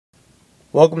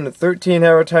Welcome to 13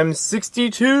 Hour Times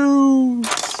 62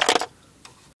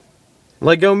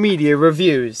 Lego Media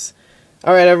Reviews.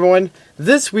 Alright everyone,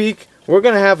 this week we're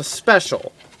going to have a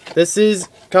special. This is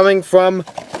coming from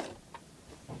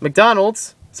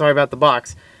McDonald's. Sorry about the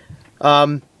box.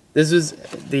 This is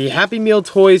the Happy Meal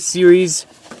Toys series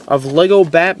of Lego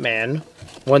Batman.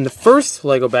 When the first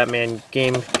Lego Batman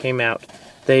game came out,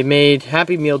 they made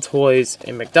Happy Meal Toys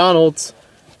in McDonald's.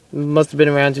 Must have been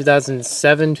around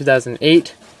 2007,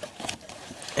 2008.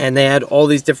 And they had all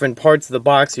these different parts of the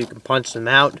box so you can punch them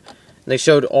out. And they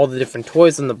showed all the different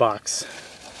toys in the box.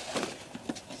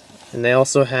 And they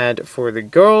also had, for the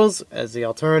girls, as the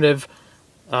alternative,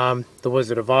 the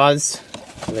Wizard of Oz.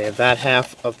 So they have that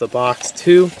half of the box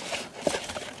too.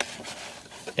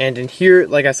 And in here,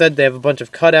 like I said, they have a bunch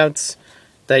of cutouts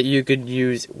that you could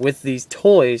use with these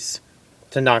toys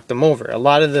to knock them over. A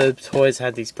lot of the toys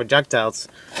had these projectiles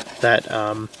that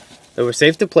were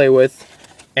safe to play with,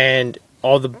 and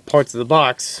all the parts of the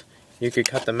box, you could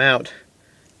cut them out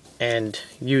and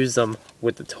use them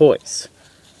with the toys.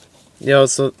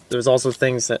 So there's also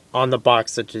things that on the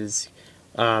box, such as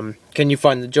can you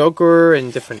find the Joker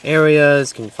in different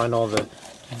areas? Can you find all the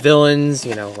villains?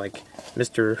 Like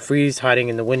Mr. Freeze hiding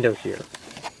in the window here.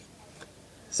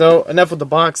 So enough with the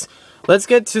box. Let's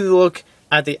get to the look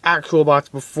at the actual box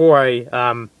before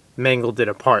I mangled it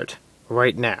apart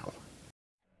right now.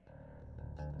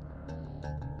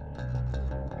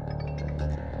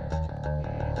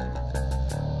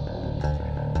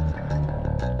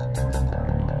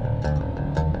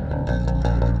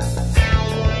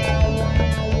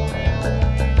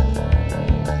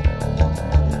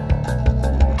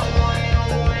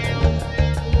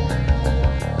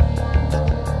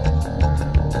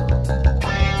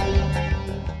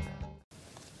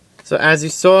 So as you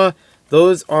saw,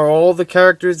 those are all the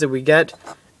characters that we get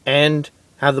and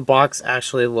how the box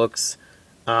actually looks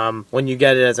when you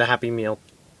get it as a Happy Meal.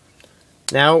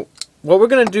 Now, what we're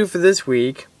going to do for this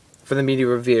week, for the media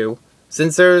review,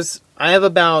 since I have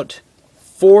about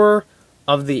 4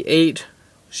 of the 8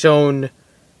 shown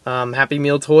Happy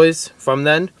Meal toys from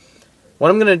then, what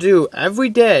I'm going to do, every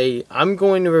day, I'm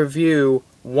going to review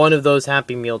one of those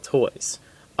Happy Meal toys.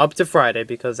 Up to Friday,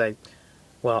 because I'd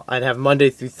have Monday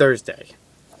through Thursday.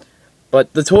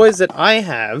 But the toys that I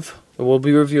have, that we'll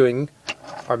be reviewing,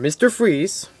 are Mr.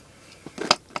 Freeze,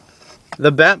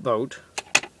 the Batboat,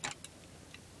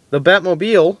 the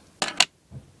Batmobile,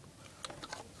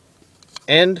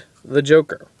 and the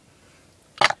Joker.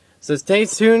 So stay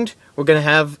tuned. We're going to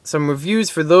have some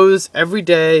reviews for those every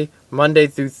day, Monday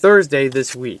through Thursday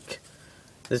this week.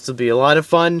 This will be a lot of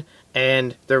fun,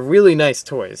 and they're really nice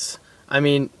toys. I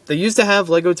mean, they used to have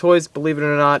Lego toys, believe it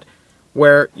or not,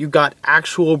 where you got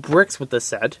actual bricks with the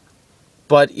set.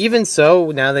 But even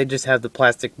so, now they just have the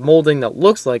plastic molding that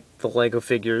looks like the Lego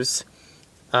figures.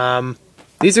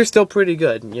 These are still pretty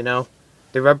good,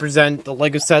 They represent the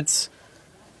Lego sets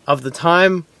of the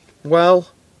time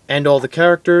well, and all the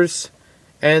characters.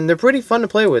 And they're pretty fun to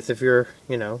play with if you're,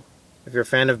 if you're a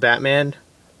fan of Batman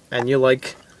and you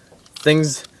like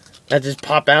things that just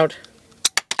pop out.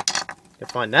 You'll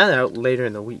find that out later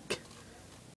in the week.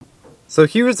 So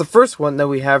here's the first one that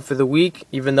we have for the week,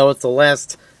 even though it's the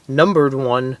last numbered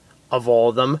one of all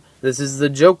of them. This is the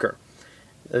Joker.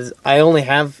 I only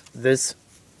have this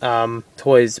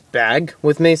toy's bag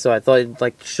with me, so I thought I'd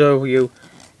like to show you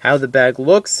how the bag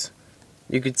looks.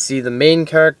 You could see the main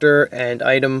character and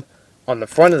item on the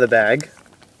front of the bag.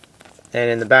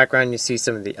 And in the background you see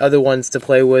some of the other ones to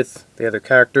play with, the other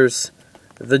characters.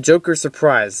 The Joker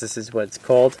Surprise, this is what it's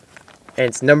called. And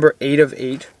it's number 8 of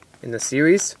 8 in the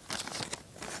series.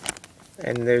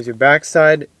 And there's your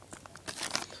backside.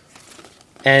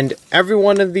 And every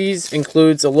one of these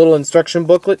includes a little instruction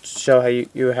booklet to show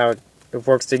how it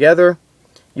works together.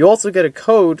 You also get a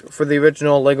code for the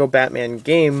original Lego Batman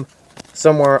game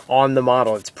somewhere on the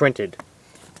model. It's printed.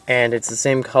 And it's the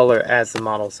same color as the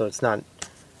model, so it's not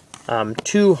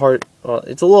too hard. Well,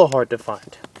 it's a little hard to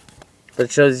find. But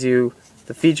it shows you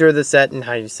the feature of the set and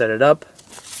how you set it up.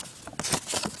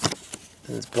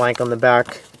 It's blank on the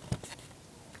back.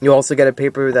 You also get a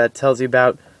paper that tells you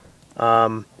about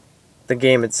the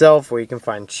game itself, where you can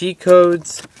find cheat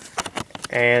codes.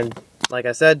 And like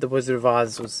I said, the Wizard of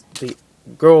Oz was the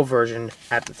girl version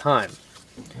at the time.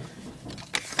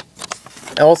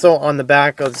 Also on the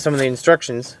back of some of the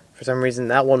instructions, for some reason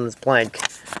that one was blank,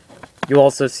 you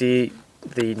also see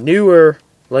the newer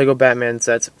Lego Batman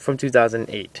sets from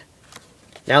 2008.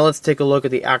 Now let's take a look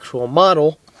at the actual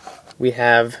model. We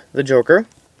have the Joker,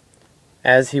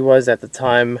 as he was at the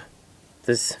time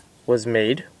this was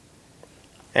made.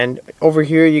 And over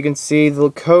here you can see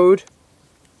the code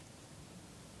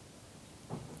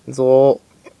There's a little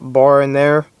bar in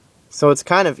there, so it's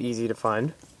kind of easy to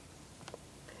find.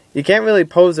 You can't really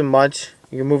pose him much.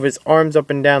 You can move his arms up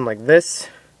and down like this,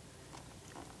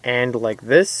 and like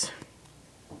this.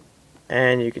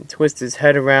 And you can twist his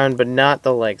head around, but not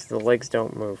the legs. The legs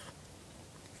don't move.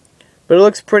 But it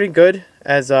looks pretty good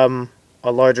as a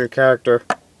larger character,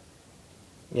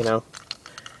 you know.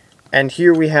 And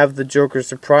here we have the Joker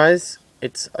Surprise.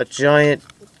 It's a giant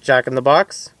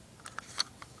Jack-in-the-Box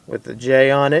with the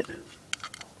J on it.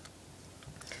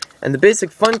 And the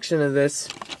basic function of this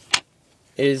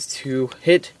is to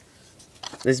hit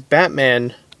this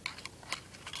Batman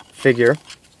figure.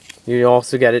 You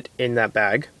also get it in that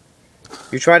bag.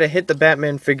 You try to hit the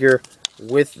Batman figure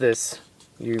with this.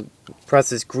 You press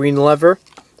this green lever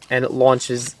and it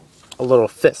launches a little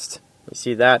fist. You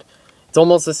see that? It's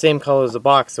almost the same color as the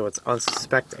box, so it's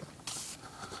unsuspecting.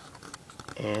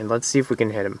 And let's see if we can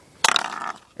hit him.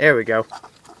 There we go.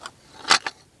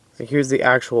 So here's the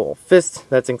actual fist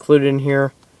that's included in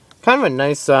here. Kind of a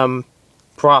nice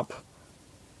prop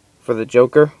for the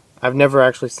Joker. I've never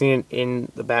actually seen it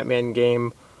in the Batman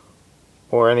game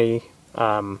or any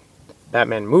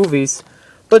Batman movies,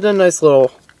 but a nice little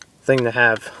thing to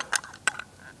have.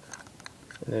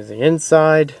 And there's the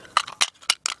inside.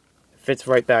 Fits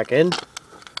right back in.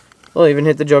 We'll even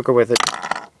hit the Joker with it.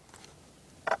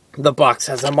 The box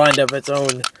has a mind of its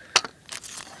own.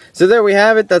 So there we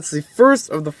have it. That's the first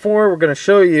of the 4 we're going to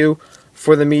show you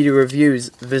for the media reviews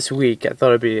this week. I thought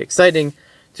it'd be exciting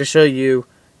to show you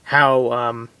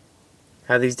how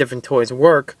these different toys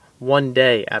work one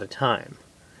day at a time.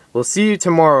 We'll see you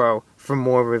tomorrow for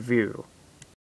more review.